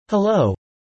Hello.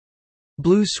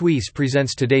 Blue Suisse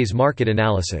presents today's market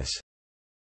analysis.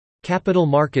 Capital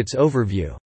Markets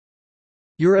Overview.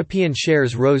 European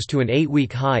shares rose to an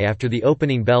 8-week high after the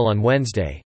opening bell on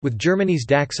Wednesday, with Germany's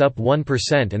DAX up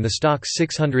 1% and the Stoxx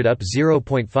 600 up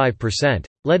 0.5%,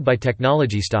 led by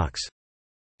technology stocks.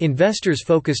 Investors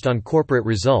focused on corporate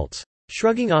results,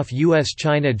 shrugging off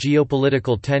U.S.-China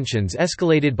geopolitical tensions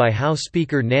escalated by House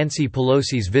Speaker Nancy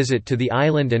Pelosi's visit to the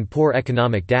island and poor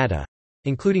economic data,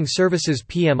 including services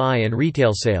PMI and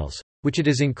retail sales, which it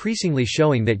is increasingly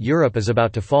showing that Europe is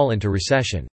about to fall into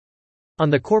recession.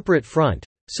 On the corporate front,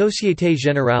 Société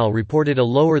Générale reported a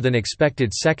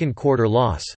lower-than-expected second-quarter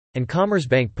loss, and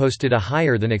Commerzbank posted a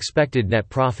higher-than-expected net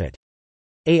profit.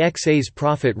 AXA's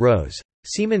profit rose.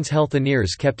 Siemens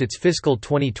Healthineers kept its fiscal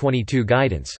 2022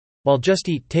 guidance, while Just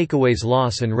Eat Takeaway's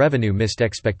loss and revenue missed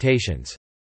expectations.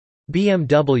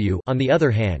 BMW, on the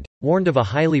other hand, warned of a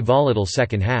highly volatile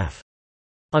second half.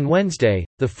 On Wednesday,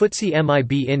 the FTSE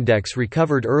MIB index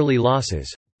recovered early losses,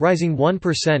 rising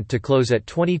 1% to close at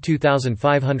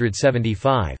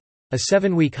 22,575, a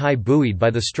 7-week high buoyed by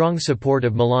the strong support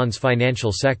of Milan's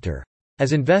financial sector,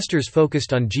 as investors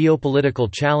focused on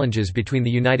geopolitical challenges between the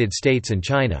United States and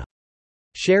China.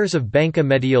 Shares of Banca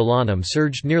Mediolanum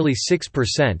surged nearly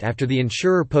 6% after the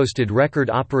insurer posted record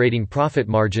operating profit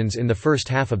margins in the first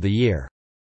half of the year.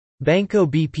 Banco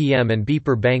BPM and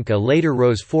BPER Banca later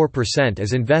rose 4%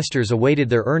 as investors awaited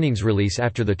their earnings release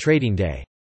after the trading day.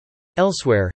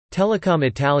 Elsewhere, Telecom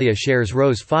Italia shares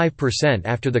rose 5%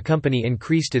 after the company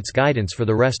increased its guidance for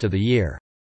the rest of the year.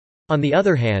 On the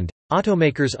other hand,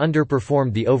 automakers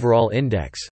underperformed the overall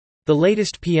index. The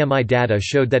latest PMI data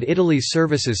showed that Italy's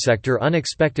services sector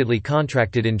unexpectedly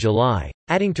contracted in July,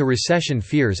 adding to recession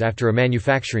fears after a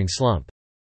manufacturing slump.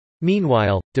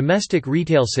 Meanwhile, domestic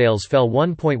retail sales fell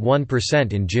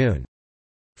 1.1% in June.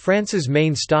 France's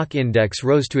main stock index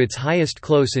rose to its highest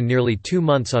close in nearly 2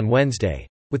 months on Wednesday,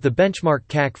 with the benchmark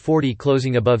CAC 40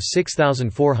 closing above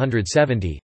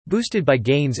 6,470, boosted by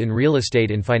gains in real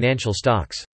estate and financial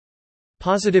stocks.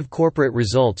 Positive corporate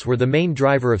results were the main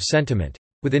driver of sentiment,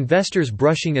 with investors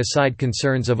brushing aside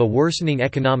concerns of a worsening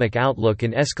economic outlook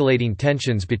and escalating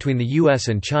tensions between the US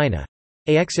and China.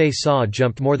 AXA SA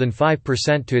jumped more than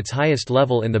 5% to its highest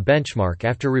level in the benchmark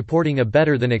after reporting a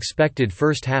better-than-expected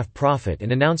first-half profit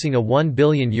and announcing a €1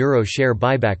 billion share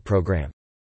buyback program.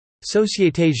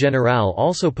 Société Générale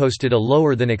also posted a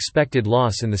lower-than-expected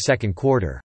loss in the second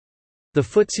quarter. The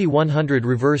FTSE 100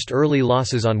 reversed early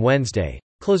losses on Wednesday,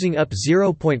 closing up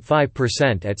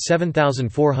 0.5% at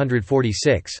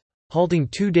 7,446. Halting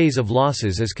 2 days of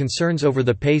losses as concerns over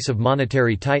the pace of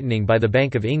monetary tightening by the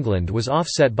Bank of England was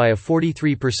offset by a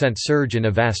 43% surge in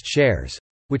Avast shares,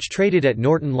 which traded at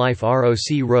Norton Life ROC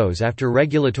rose after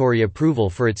regulatory approval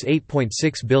for its $8.6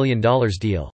 billion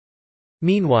deal.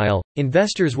 Meanwhile,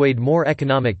 investors weighed more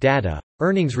economic data,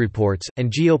 earnings reports, and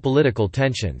geopolitical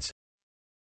tensions.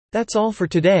 That's all for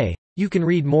today. You can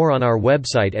read more on our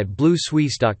website at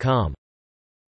bluesuisse.com.